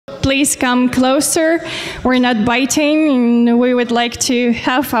please come closer. We're not biting, and we would like to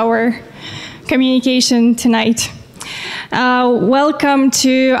have our communication tonight. Welcome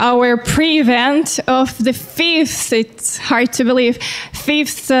to our pre-event of the 5th, it's hard to believe,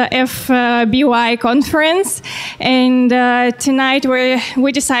 5th FBY conference. And tonight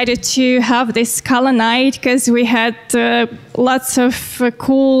we decided to have this Scala night because we had lots of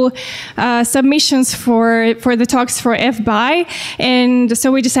cool submissions for the talks for FBY. And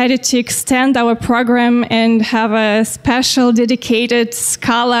so we decided to extend our program and have a special dedicated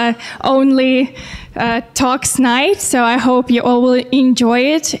Scala-only talks night, so I hope you all will enjoy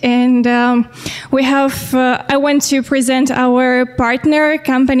it. And we have, I want to present our partner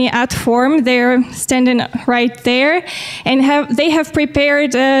company Aecor. They're standing right there, and they have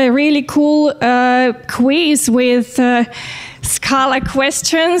prepared a really cool quiz with Scala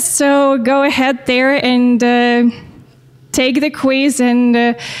questions. So go ahead there and take the quiz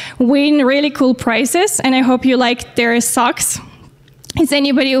and win really cool prizes. And I hope you like their socks. Is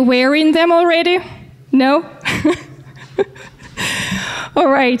anybody wearing them already? No? All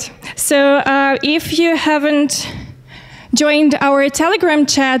right. So if you haven't joined our Telegram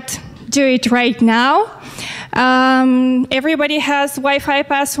chat, do it right now. Everybody has Wi-Fi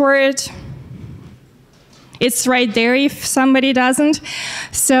password. It's right there if somebody doesn't.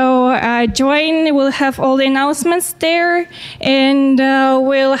 So join, we'll have all the announcements there, and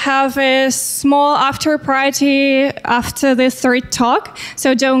we'll have a small after party after the third talk,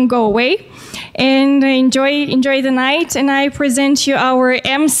 so don't go away. And enjoy the night, and I present you our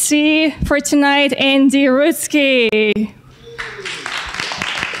MC for tonight, Andy Rutsky.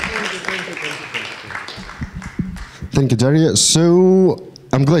 Thank you, Daria. So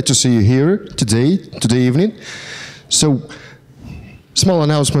I'm glad to see you here today evening. So, small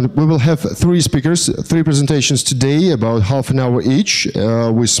announcement, we will have 3 speakers, 3 presentations today, about half an hour each,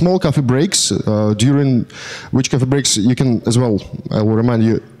 with small coffee breaks, during which coffee breaks you can, as well, I will remind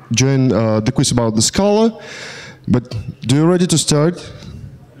you, join the quiz about the Scala. But do you ready to start?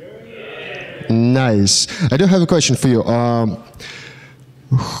 Nice. I do have a question for you.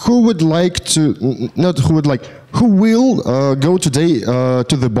 Who would like to, not who would like, who will go today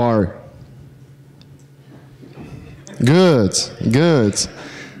to the bar? Good, good.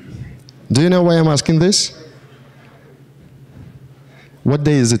 Do you know why I'm asking this? What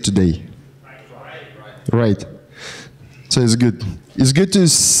day is it today? Right. So it's good. It's good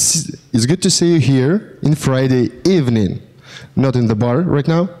to see you here in Friday evening, not in the bar right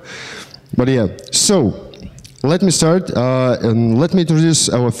now. But yeah, so let me start and let me introduce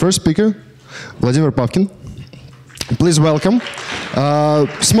our first speaker, Vladimir Pavkin. Please welcome.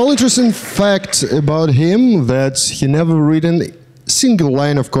 Small interesting fact about him that he never written a single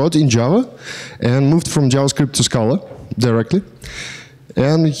line of code in Java and moved from JavaScript to Scala directly.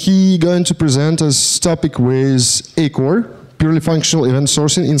 And he going to present us topic with Aecor, purely functional event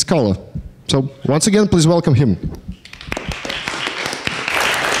sourcing in Scala. So once again, please welcome him.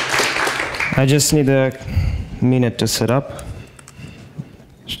 I just need a minute to set up.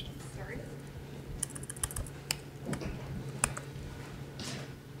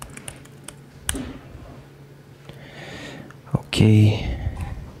 Okay.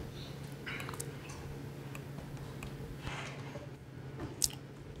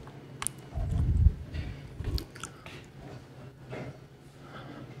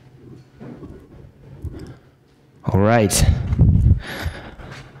 All right.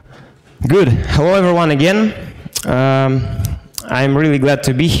 Good. Hello, everyone, again. I'm really glad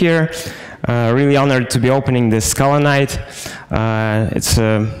to be here. Really honored to be opening this Scala night. It's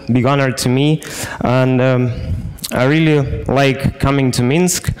a big honor to me. And I really like coming to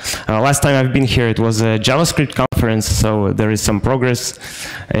Minsk. Last time I've been here, it was a JavaScript conference, so there is some progress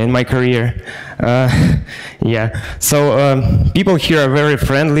in my career. Yeah, so people here are very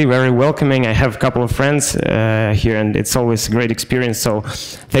friendly, very welcoming. I have a couple of friends here, and it's always a great experience, so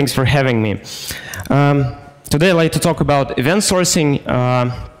thanks for having me. Today I'd like to talk about event sourcing.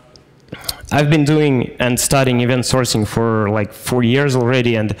 I've been doing and studying event sourcing for like 4 years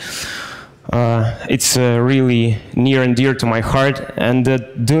already, and it's really near and dear to my heart, and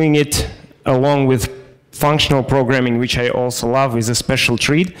doing it along with functional programming, which I also love, is a special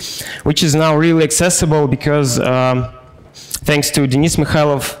treat, which is now really accessible because thanks to Denis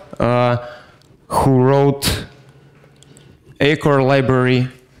Mikhailov, who wrote Aecor library.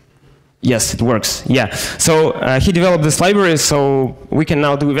 Yes, it works. Yeah. So he developed this library, so we can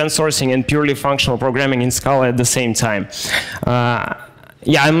now do event sourcing and purely functional programming in Scala at the same time.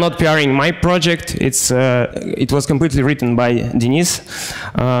 Yeah, I'm not PRing my project. It was completely written by Denis.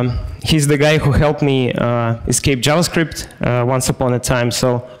 He's the guy who helped me escape JavaScript once upon a time.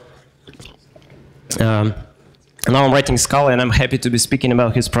 So Now I'm writing Scala, and I'm happy to be speaking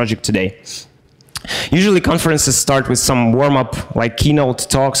about his project today. Usually conferences start with some warm-up, like keynote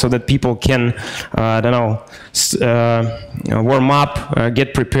talk, so that people can, I don't know, warm up,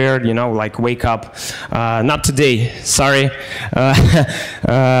 get prepared, you know, like wake up. Not today, sorry.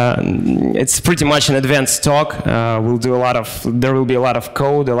 It's pretty much an advanced talk. We'll do a lot of, there will be a lot of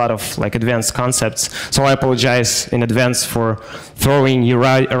code, a lot of like advanced concepts. So I apologize in advance for throwing you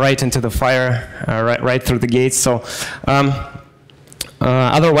right into the fire, right through the gates. So.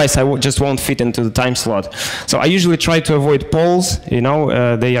 Otherwise, I just won't fit into the time slot. So I usually try to avoid polls. You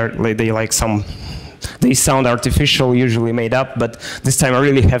know, they sound artificial, usually made up. But this time, I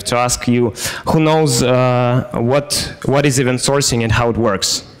really have to ask you, who knows what is event sourcing and how it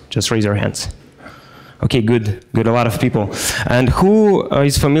works? Just raise your hands. Okay, good, a lot of people. And who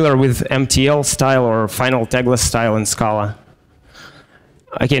is familiar with MTL style or final tagless style in Scala?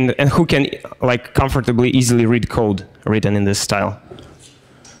 Okay, and who can like comfortably, easily read code written in this style?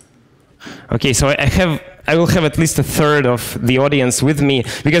 Okay, so I will have at least a third of the audience with me,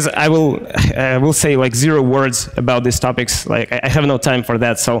 because I will say like 0 words about these topics. Like I have no time for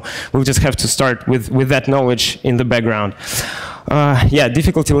that, so we'll just have to start with that knowledge in the background. Yeah,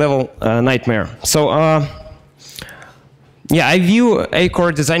 difficulty level nightmare. So yeah, I view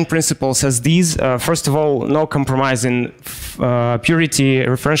Aecor design principles as these. First of all, no compromise in purity,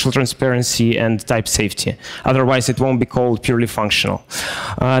 referential transparency, and type safety. Otherwise, it won't be called purely functional.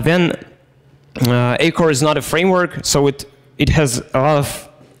 Then Aecor is not a framework, so it has a lot of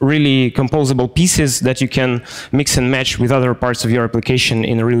really composable pieces that you can mix and match with other parts of your application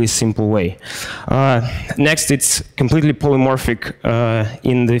in a really simple way. Next, it's completely polymorphic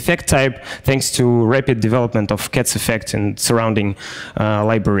in the effect type, thanks to rapid development of Katz effect and surrounding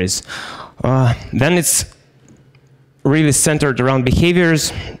libraries. Then it's really centered around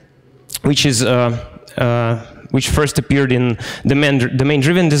behaviors, which first appeared in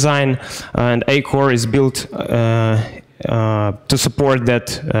domain-driven design, and Aecor is built to support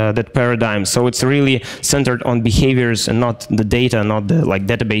that paradigm. So it's really centered on behaviors and not the data, not the like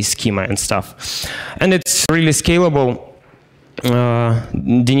database schema and stuff. And it's really scalable.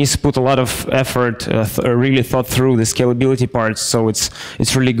 Denis put a lot of effort, really thought through the scalability parts, so it's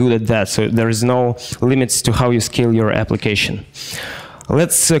really good at that. So there is no limits to how you scale your application.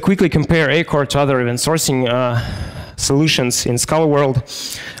 Let's quickly compare Aecor to other event sourcing solutions in Scala world.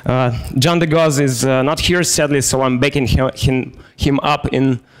 John DeGoz is not here, sadly, so I'm backing him up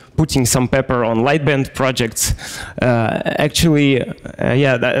in putting some pepper on lightband projects. Actually,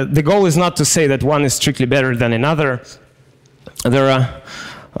 yeah, the goal is not to say that one is strictly better than another. There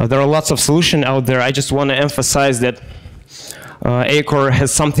are lots of solutions out there. I just want to emphasize that Aecor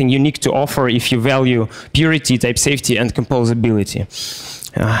has something unique to offer if you value purity, type safety, and composability.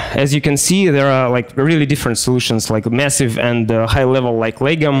 As you can see, there are like really different solutions, like massive and high level like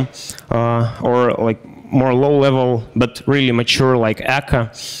Legum, or like more low level but really mature like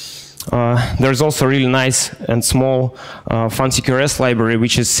Aecor. There's also really nice and small FunCQRS library,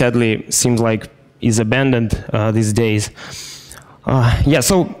 which is sadly seems like is abandoned these days. Yeah,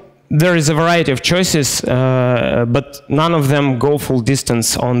 so there is a variety of choices, but none of them go full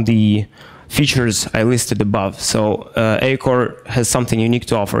distance on the features I listed above. So Aecor has something unique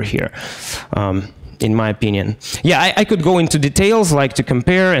to offer here, in my opinion. Yeah, I could go into details, like to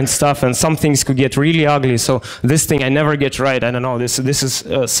compare and stuff, and some things could get really ugly. So this thing I never get right. I don't know. This is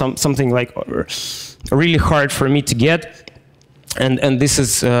something like really hard for me to get, and this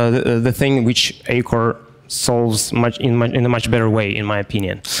is the thing which Aecor solves in a much better way, in my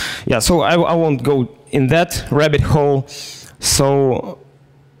opinion. Yeah, so I won't go in that rabbit hole. So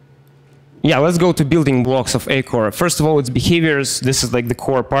yeah, let's go to building blocks of Aecor. First of all, it's behaviors. This is like the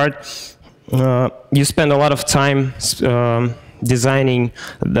core part. You spend a lot of time designing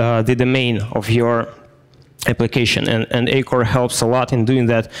the domain of your application, and Aecor helps a lot in doing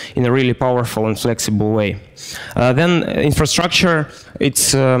that in a really powerful and flexible way. Then infrastructure,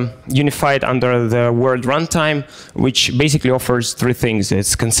 it's unified under the word runtime, which basically offers 3 things.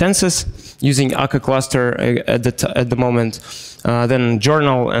 It's consensus, using Aecor cluster at the moment, then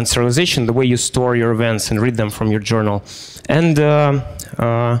journal and serialization, the way you store your events and read them from your journal, and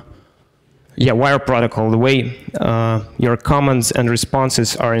yeah, wire protocol, the way your comments and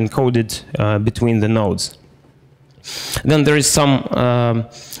responses are encoded between the nodes. Then there is some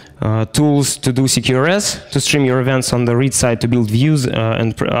tools to do CQRS, to stream your events on the read side, to build views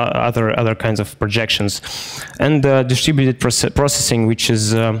and other kinds of projections. And distributed processing, which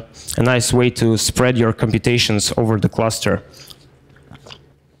is a nice way to spread your computations over the cluster.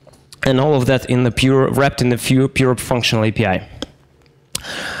 And all of that in the wrapped in the pure functional API.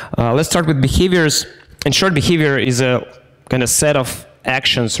 Let's start with behaviors. In short, behavior is a kind of set of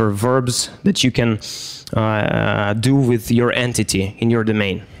actions or verbs that you can do with your entity in your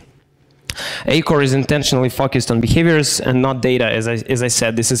domain. Aecor is intentionally focused on behaviors and not data. As I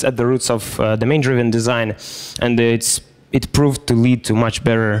said, this is at the roots of domain-driven design, and it proved to lead to much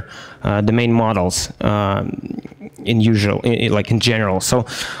better domain models in general. So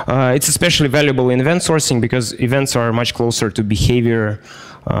it's especially valuable in event sourcing because events are much closer to behavior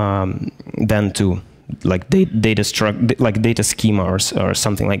than to data schema or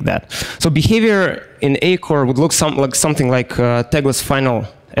something like that. So behavior in Aecor would look something like tagless final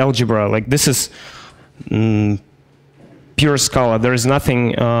algebra. Like this is pure Scala. There is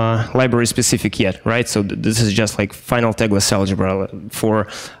nothing library specific yet, right? So this is just like final tagless algebra for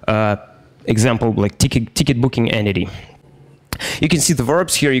example, like ticket booking entity. You can see the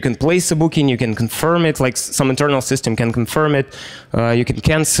verbs here. You can place a booking, you can confirm it, like some internal system can confirm it. You can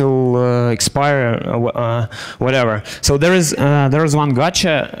cancel, expire, whatever. So there is one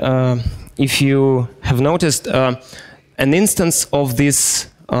gotcha. If you have noticed, an instance of this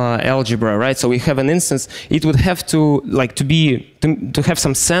algebra, right? So we have an instance. It would have to to have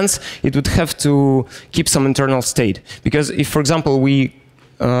some sense. It would have to keep some internal state, because if, for example, we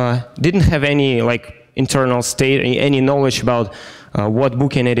didn't have any internal state, any knowledge about what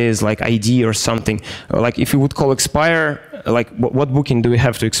booking it is, like ID or something. Like if you would call expire, like what booking do we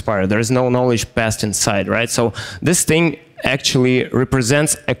have to expire? There is no knowledge passed inside, right? So this thing actually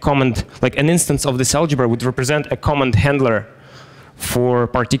represents a comment, like an instance of this algebra would represent a comment handler for a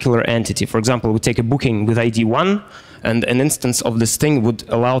particular entity. For example, we take a booking with ID 1, and an instance of this thing would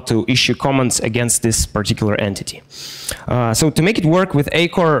allow to issue comments against this particular entity. So to make it work with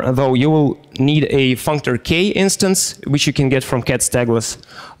Aecor, though, you will need a functor k instance, which you can get from cat tagless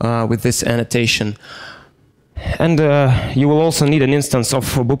with this annotation. And you will also need an instance of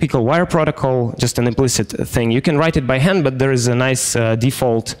Bupical wire protocol, just an implicit thing. You can write it by hand, but there is a nice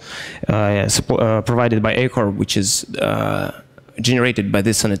default provided by Aecor, which is generated by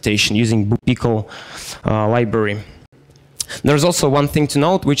this annotation using Bupical library. There's also one thing to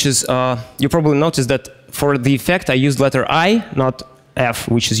note, which is you probably noticed that for the effect I used letter I, not F,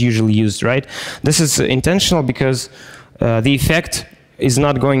 which is usually used, right? This is intentional because the effect is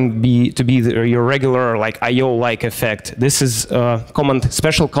not going to be your regular IO-like effect. This is a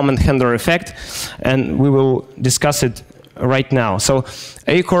special comment handler effect, and we will discuss it right now. So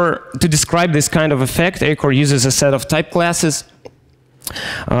Aecor, to describe this kind of effect, Aecor uses a set of type classes.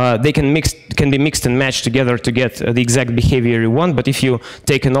 They can be mixed and matched together to get the exact behavior you want, but if you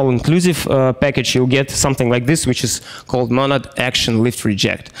take an all-inclusive package, you'll get something like this, which is called monad action lift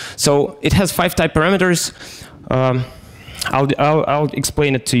reject. So it has 5 type parameters. I'll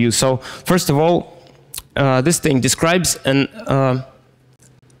explain it to you. So first of all, this thing describes a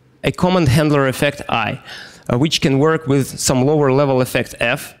command handler effect I, which can work with some lower level effect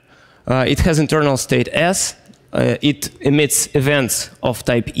F. It has internal state S. It emits events of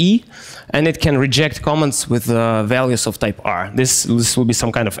type E, and it can reject comments with values of type R. This will be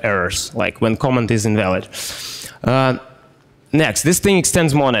some kind of errors, like when comment is invalid. Next, this thing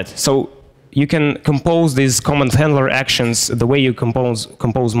extends monad. So you can compose these comment handler actions the way you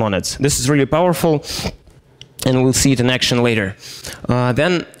compose monads. This is really powerful, and we'll see it in action later.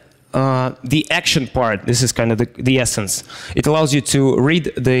 Then the action part, this is kind of the essence. It allows you to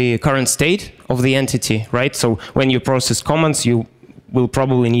read the current state of the entity, right? So when you process comments, you will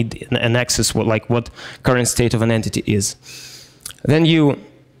probably need an access what current state of an entity is. Then you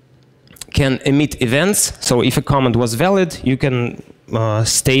can emit events. So if a comment was valid, you can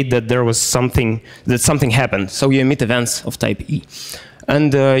state that there was something happened. So you emit events of type E.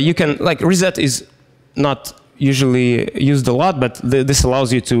 And you can, reset is not usually used a lot, but this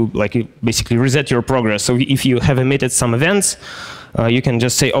allows you to basically reset your progress. So if you have emitted some events, you can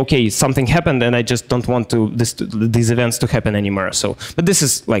just say, okay, something happened, and I just don't want these events to happen anymore. So, but this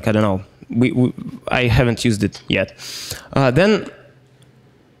is I don't know. I haven't used it yet. Then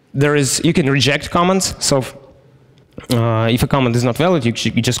you can reject comments. So if a comment is not valid, you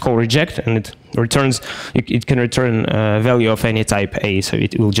just call reject, and it returns. It can return a value of any type A. So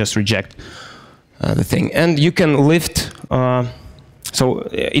it will just reject the thing. And you can lift, so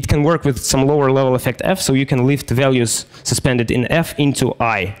it can work with some lower level effect F, so you can lift values suspended in F into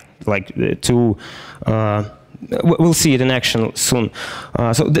I, we'll see it in action soon.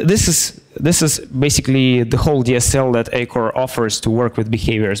 So this is basically the whole DSL that Aecor offers to work with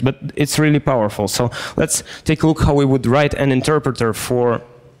behaviors, but it's really powerful. So let's take a look how we would write an interpreter for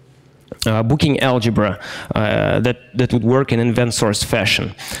booking algebra that would work in event-sourced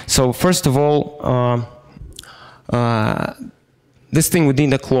fashion. So first of all, this thing would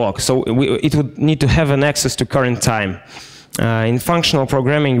need a clock. So it would need to have an access to current time. In functional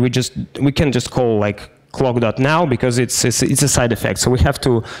programming, we can just call like clock.now because it's a side effect. So we have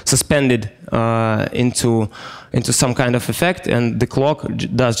to suspend it into some kind of effect, and the clock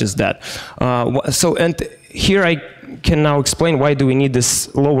does just that. And here I can now explain why do we need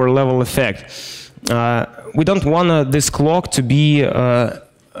this lower level effect. We don't want this clock to be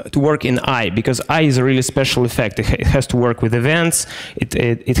to work in I, because I is a really special effect. It has to work with events,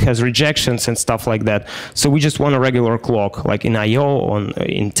 it has rejections and stuff like that. So we just want a regular clock, like in I/O,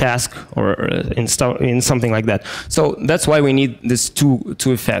 in task, or in something like that. So that's why we need these two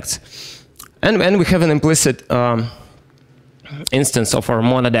effects. And we have an implicit instance of our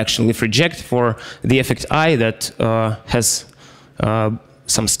monad action lift reject for the effect I that has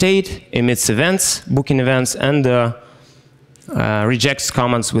some state, emits events, booking events, and rejects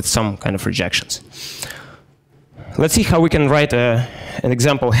comments with some kind of rejections. Let's see how we can write an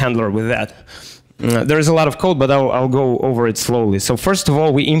example handler with that. There is a lot of code, but I'll go over it slowly. So first of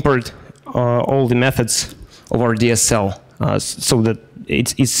all, we import all the methods of our DSL so that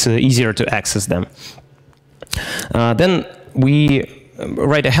it's easier to access them. Then we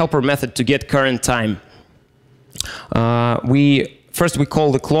write a helper method to get current time. First we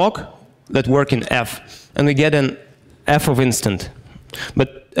call the clock that work in F, and we get an F of instant.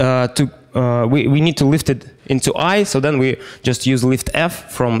 But we need to lift it into I, so then we just use lift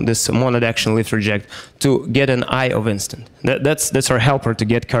F from this monad action lift reject to get an I of instant. That's our helper to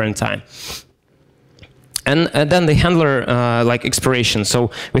get current time. And then the handler like expiration.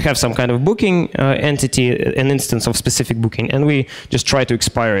 So we have some kind of booking entity, an instance of specific booking, and we just try to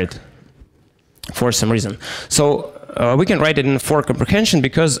expire it for some reason. So we can write it in for comprehension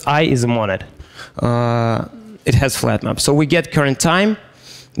because I is a monad. It has flat map. So we get current time,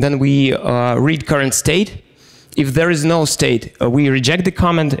 then we read current state. If there is no state, we reject the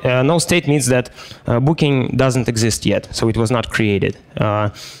comment. No state means that booking doesn't exist yet, so it was not created.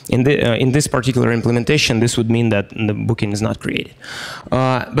 In this particular implementation, this would mean that the booking is not created.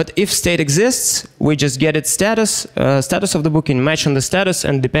 But if state exists, we just get its status, status of the booking, match on the status,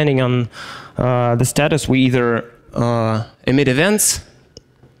 and depending on the status, we either emit events,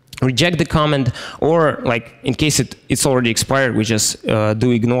 reject the comment, or like in case it's already expired, we just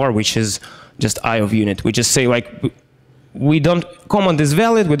do ignore, which is just I of unit. We just say like, we don't, comment is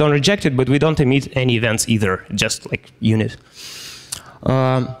valid, we don't reject it, but we don't emit any events either, just like unit.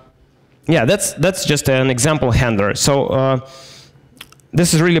 Yeah, that's just an example handler. So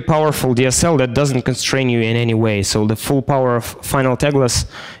this is really powerful DSL that doesn't constrain you in any way. So the full power of final tagless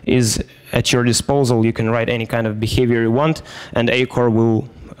is at your disposal. You can write any kind of behavior you want, and Aecor will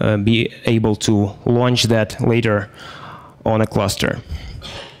be able to launch that later on a cluster.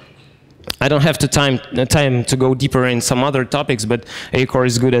 I don't have time to go deeper in some other topics, but Aecor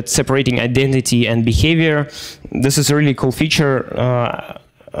is good at separating identity and behavior. This is a really cool feature,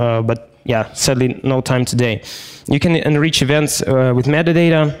 but yeah, sadly no time today. You can enrich events with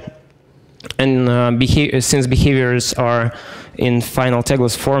metadata, and since behaviors are in final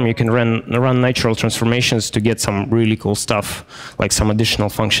tagless form, you can run natural transformations to get some really cool stuff, like some additional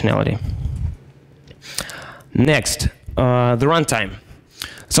functionality. Next, the runtime.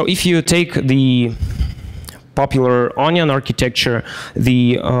 So if you take the popular Onion architecture,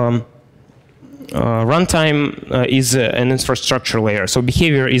 the runtime is an infrastructure layer. So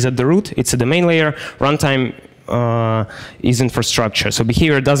behavior is at the root, it's at the main layer. Runtime is infrastructure. So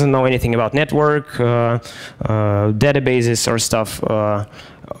behavior doesn't know anything about network, databases or stuff.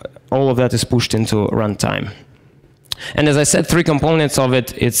 All of that is pushed into runtime. And as I said, three components of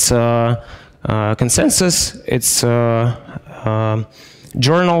it. It's consensus, it's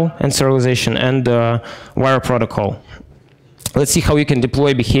journal and serialization, and wire protocol. Let's see how you can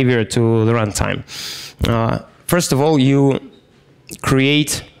deploy behavior to the runtime. First of all, you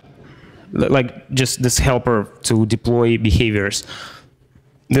create like just this helper to deploy behaviors.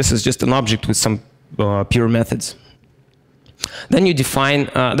 This is just an object with some pure methods. Then you define,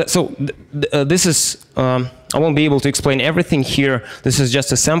 this is, I won't be able to explain everything here. This is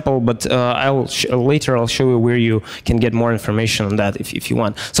just a sample, but later I'll show you where you can get more information on that if you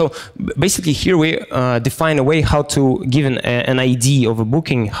want. So basically here we define a way how to give an ID of a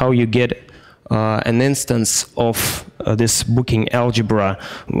booking, how you get an instance of this booking algebra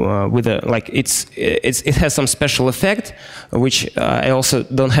with a, like it has some special effect, which I also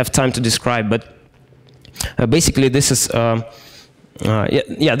don't have time to describe, but basically this is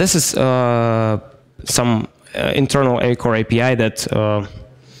this is some internal Aecor API that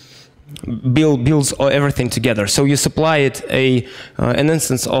builds everything together. So you supply it an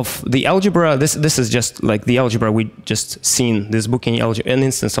instance of the algebra. This is just like the algebra we just seen, this booking algebra, an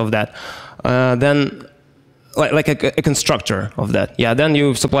instance of that. Then like a constructor of that. Yeah. Then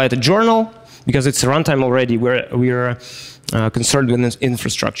you supply it a journal because it's a runtime already. We're concerned with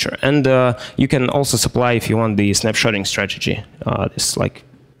infrastructure, and you can also supply, if you want, the snapshotting strategy. This like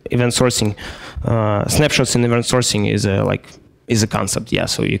event sourcing, snapshots in event sourcing is a concept, yeah,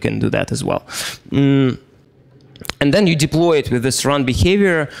 so you can do that as well. And then you deploy it with this run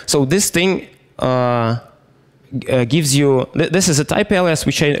behavior. So this thing gives you, this is a type alias,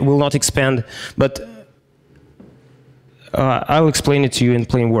 which I will not expand, but I'll explain it to you in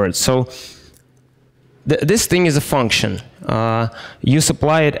plain words. So this thing is a function. You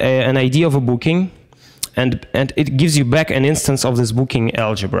supply it an ID of a booking, and it gives you back an instance of this booking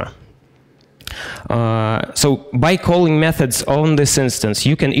algebra. So by calling methods on this instance,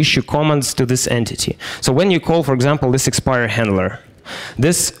 you can issue commands to this entity. So when you call, for example, this expire handler,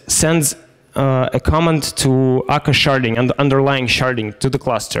 this sends a command to Aecor sharding and underlying sharding to the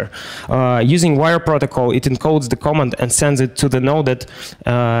cluster. Using wire protocol, it encodes the command and sends it to the node that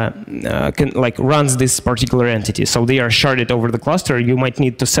runs this particular entity. So they are sharded over the cluster. You might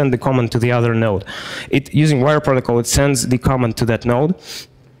need to send the command to the other node. Using wire protocol, it sends the command to that node.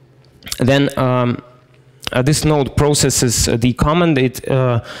 Then this node processes the command.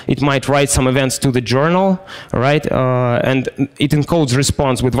 It might write some events to the journal, right? And it encodes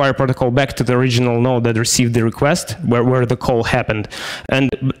response with wire protocol back to the original node that received the request, where the call happened.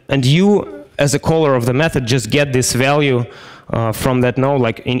 And you, as a caller of the method, just get this value from that node,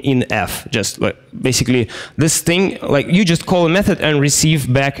 like in F. Just like basically this thing, like you just call a method and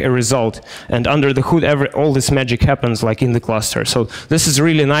receive back a result. And under the hood, all this magic happens like in the cluster. So this is a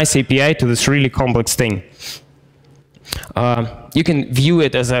really nice API to this really complex thing. You can view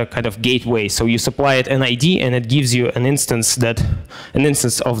it as a kind of gateway. So you supply it an ID, and it gives you an instance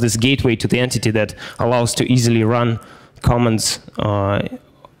of this gateway to the entity that allows to easily run commands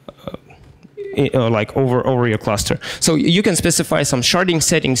like over your cluster. So you can specify some sharding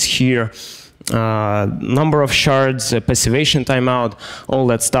settings here, number of shards, passivation timeout, all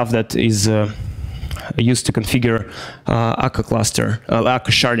that stuff that is used to configure Aecor cluster,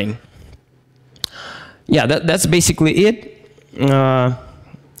 Aecor sharding. Yeah, that's basically it. To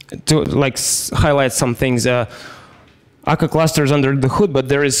like highlight some things. Aecor clusters under the hood, but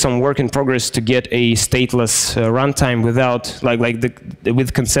there is some work in progress to get a stateless runtime without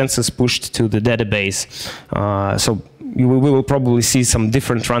with consensus pushed to the database. So we will probably see some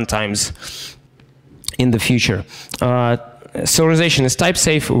different runtimes in the future. Serialization is type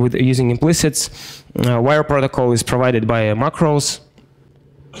safe with using implicits. Wire protocol is provided by macros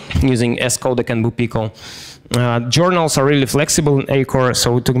using scodec and bookpickle. Journals are really flexible in Aecor,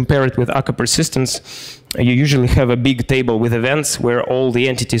 so to compare it with Aecor persistence, you usually have a big table with events where all the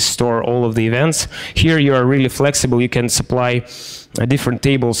entities store all of the events. Here you are really flexible. You can supply different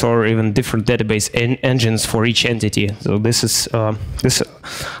tables or even different database engines for each entity. So this is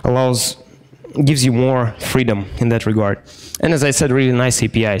gives you more freedom in that regard. And as I said, really nice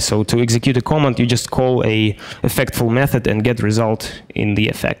API. So to execute a command, you just call a effectful method and get result in the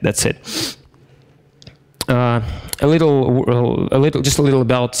effect. That's it. Just a little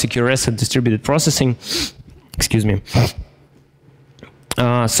about CQRS and distributed processing. Excuse me.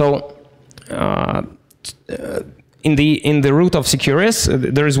 In the root of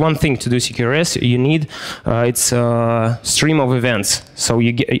CQRS, there is one thing to do CQRS. You need it's a stream of events. So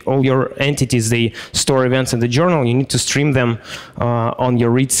you get all your entities. They store events in the journal. You need to stream them on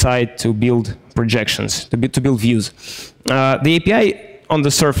your read side to build projections, to build views. The API on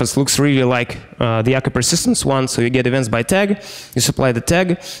the surface looks really like the Aecor persistence one. So you get events by tag, you supply the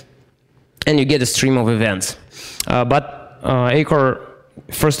tag, and you get a stream of events. But Aecor,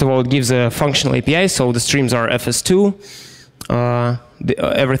 first of all, it gives a functional API, so the streams are FS2.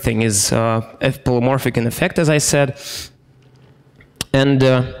 Everything is polymorphic in effect, as I said. And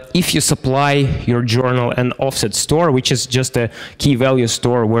if you supply your journal an offset store, which is just a key value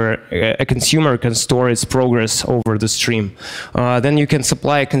store where a consumer can store its progress over the stream, then you can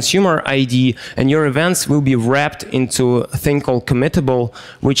supply a consumer ID, and your events will be wrapped into a thing called committable,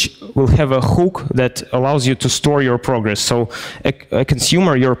 which will have a hook that allows you to store your progress. So a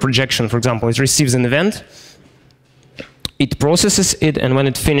consumer, your projection, for example, it receives an event, it processes it, and when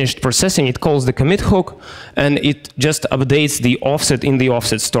it finished processing, it calls the commit hook, and it just updates the offset in the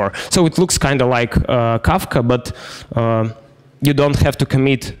offset store. So it looks kind of like Kafka, but you don't have to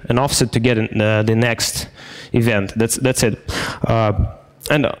commit an offset to get the next event. That's it.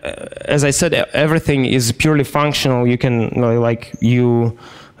 And as I said, everything is purely functional. You can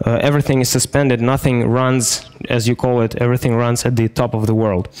everything is suspended, nothing runs, as you call it, everything runs at the top of the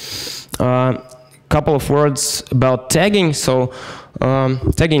world. Couple of words about tagging. So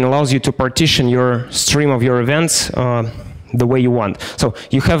tagging allows you to partition your stream of your events the way you want. So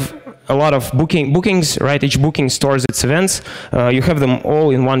you have a lot of bookings, right? Each booking stores its events. You have them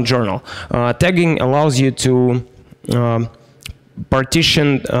all in one journal. Tagging allows you to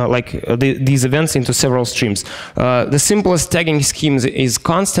partition these events into several streams. The simplest tagging scheme is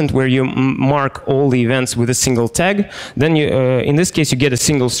constant, where you mark all the events with a single tag. Then you, in this case, you get a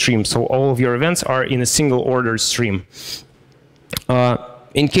single stream. So all of your events are in a single order stream.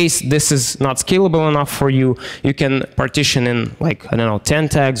 In case this is not scalable enough for you, you can partition in, like, I don't know, 10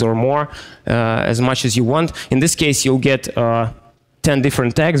 tags or more, as much as you want. In this case, you'll get 10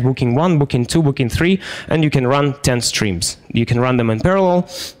 different tags, booking 1, booking 2, booking 3, and you can run 10 streams. You can run them in parallel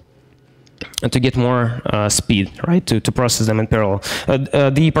to get more speed, right, to process them in parallel.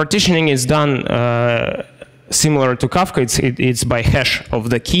 The partitioning is done similar to Kafka. It's by hash of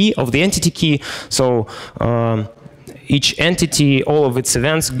the key, of the entity key. So each entity, all of its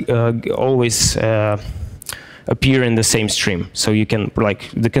events always appear in the same stream. So you can,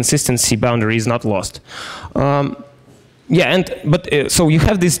 like, the consistency boundary is not lost. Yeah, so you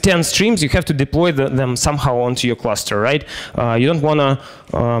have these 10 streams, you have to deploy them somehow onto your cluster, right? You don't want to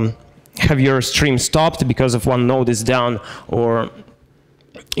have your stream stopped because of one node is down, or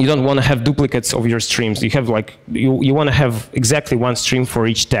you don't want to have duplicates of your streams. You have, like, you want to have exactly one stream for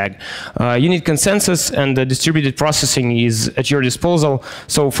each tag. You need consensus, and the distributed processing is at your disposal.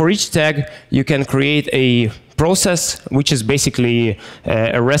 So for each tag, you can create a process, which is basically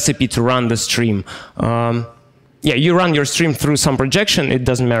a recipe to run the stream. Yeah, you run your stream through some projection, it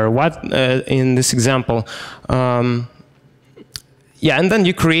doesn't matter what in this example. Yeah, and then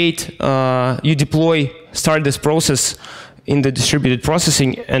you create, you deploy, start this process in the distributed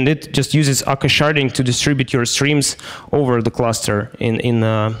processing, and it just uses Aecor sharding to distribute your streams over the cluster in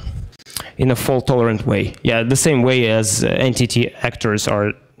a fault-tolerant way. Yeah, the same way as entity actors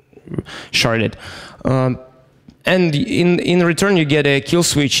are sharded. And in return, you get a kill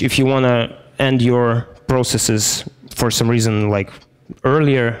switch if you want to end your processes for some reason, like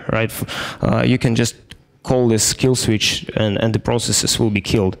earlier, right? You can just call this kill switch, and the processes will be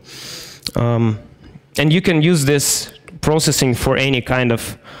killed. And you can use this processing for any kind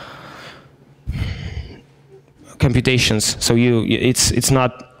of computations. So it's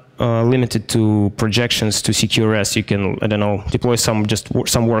not limited to projections to CQRS. You can, I don't know, deploy some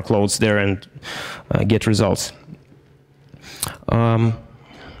workloads there and get results.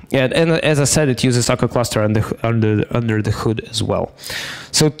 Yeah, and as I said, it uses Aecor cluster under the hood as well.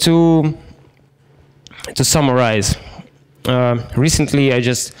 So to summarize, recently I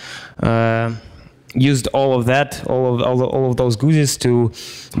just used all of that, all of those goodies to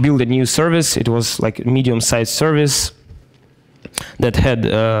build a new service. It was like a medium-sized service that had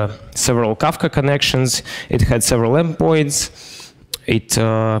several Kafka connections. It had several endpoints. It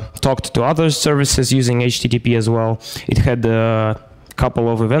talked to other services using HTTP as well. It had couple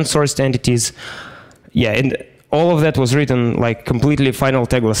of event-sourced entities. Yeah, and all of that was written like completely final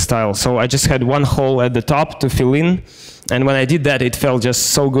tagless style. So I just had one hole at the top to fill in, and when I did that, it felt just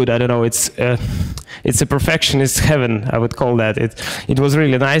so good. I don't know, it's a perfectionist heaven, I would call that. It was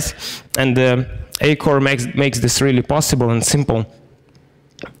really nice, and Aecor makes this really possible and simple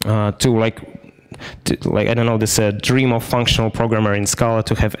to like I don't know, this dream of functional programmer in Scala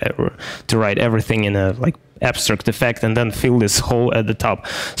to have to write everything in a like abstract effect and then fill this hole at the top.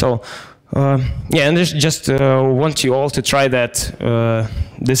 So yeah, and just want you all to try that.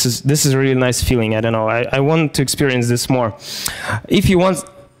 This is a really nice feeling. I don't know, I want to experience this more. If you want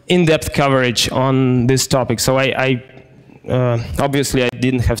in-depth coverage on this topic, so I obviously I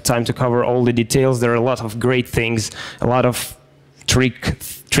didn't have time to cover all the details. There are a lot of great things, a lot of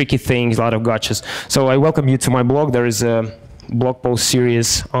tricky things, a lot of gotchas. So I welcome you to my blog. There is a blog post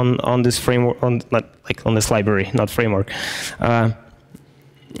series on this framework, on this library, not framework.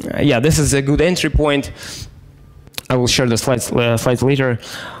 Yeah, this is a good entry point. I will share the slides later.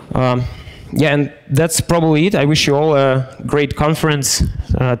 Yeah, and that's probably it. I wish you all a great conference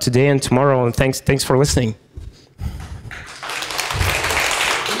today and tomorrow, and thanks for listening.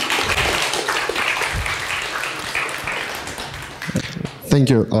 Thank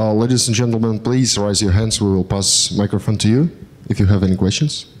you. Ladies and gentlemen, please raise your hands. We will pass microphone to you if you have any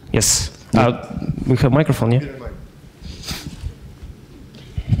questions. Yes. We have microphone, yeah?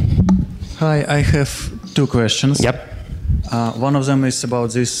 Hi, I have two questions. Yep. One of them is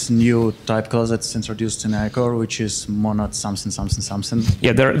about this new type class that's introduced in Aecor, which is monad something, something, something.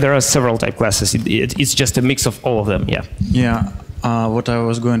 Yeah, there are several type classes. It's just a mix of all of them, yeah. Yeah. What I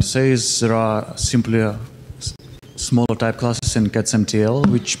was going to say is there are simply smaller type classes in cats.mtl,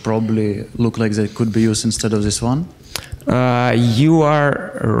 which probably look like they could be used instead of this one. You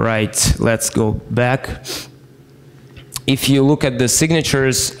are right. Let's go back. If you look at the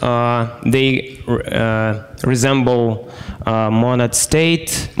signatures, they resemble monad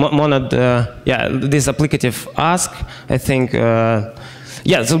state, monad, yeah, this applicative ask, I think.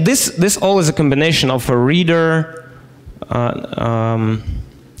 Yeah, so this all is a combination of a reader, and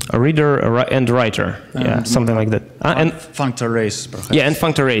writer, yeah, something like that. And functor race, perhaps. Yeah, and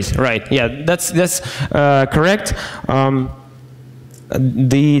functor race, right? Yeah, that's correct.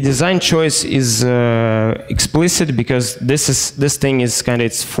 The design choice is explicit because this thing is kind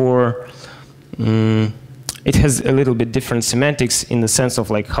of it has a little bit different semantics in the sense of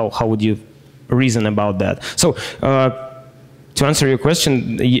like how would you reason about that. So to answer your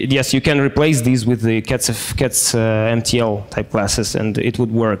question, yes, you can replace these with the cats MTL type classes, and it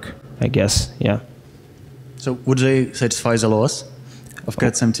would work, I guess. Yeah. So would they satisfy the laws of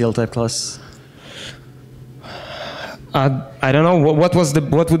cats MTL type class? I don't know what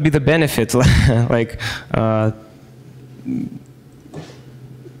would be the benefit, like. I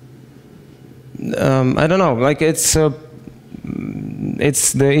don't know. Like it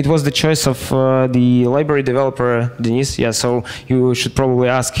was the choice of the library developer Denis. Yeah, so you should probably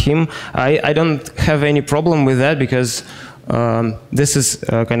ask him. I don't have any problem with that because this is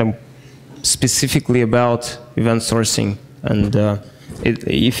kind of specifically about event sourcing, and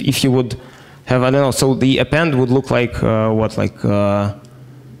if you would have, I don't know, so the append would look like what, like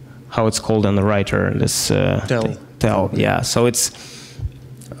how it's called on the writer, this tell, yeah. So it's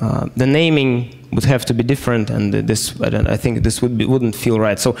the naming would have to be different, and this I think this wouldn't feel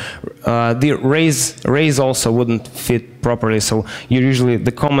right. So the raise also wouldn't fit properly. So you usually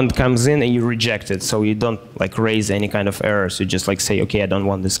the comment comes in and you reject it. So you don't like raise any kind of errors. You just like say, okay, I don't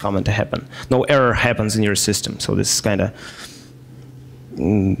want this comment to happen. No error happens in your system. So this is kind of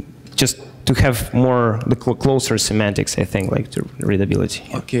just to have more the closer semantics, I think, like to readability.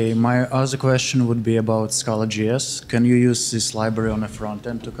 Okay, my other question would be about Scala.js. Can you use this library on a front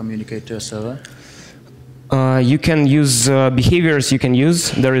end to communicate to a server? You can use behaviors. You can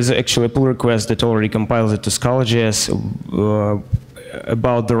use. There is actually a pull request that already compiles it to Scala.js.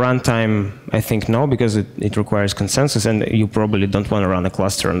 About the runtime, I think no, because it requires consensus, and you probably don't want to run a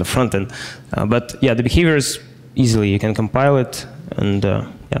cluster on the front end. But yeah, the behaviors easily you can compile it, and yeah.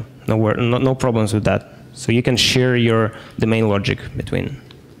 No problems with that. So you can share your domain logic between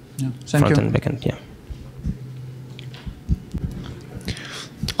front and back end. Yeah.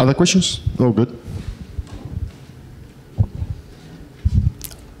 Other questions? Oh, good.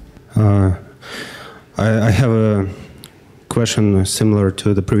 I have a question similar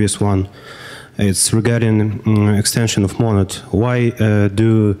to the previous one. It's regarding extension of monad. Why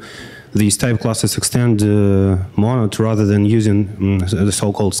do these type classes extend monad rather than using the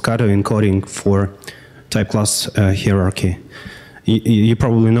so-called scatter encoding for type class hierarchy? You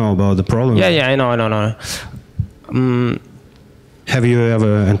probably know about the problem. Yeah, I know. Have you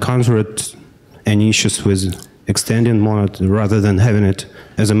ever encountered any issues with extending monad rather than having it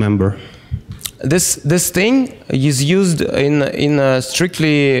as a member? This thing is used in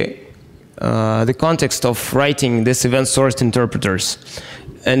strictly the context of writing this event-sourced interpreters.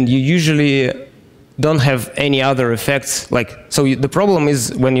 And you usually don't have any other effects. Like, so the problem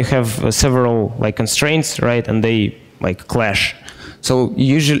is when you have several like constraints, right, and they like clash. So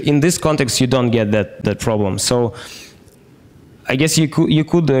usually in this context you don't get that problem. So I guess you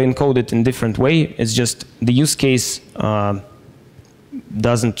could encode it in different way. It's just the use case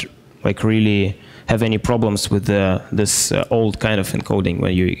doesn't like really have any problems with this old kind of encoding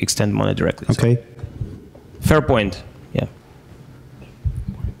when you extend monad directly. Okay. So, fair point. Yeah.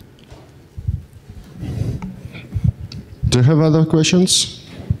 Do you have other questions?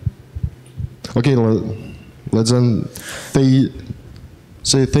 Okay, let's then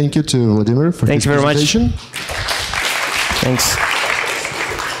say thank you to Vladimir for his presentation. Thank you very much. Thanks.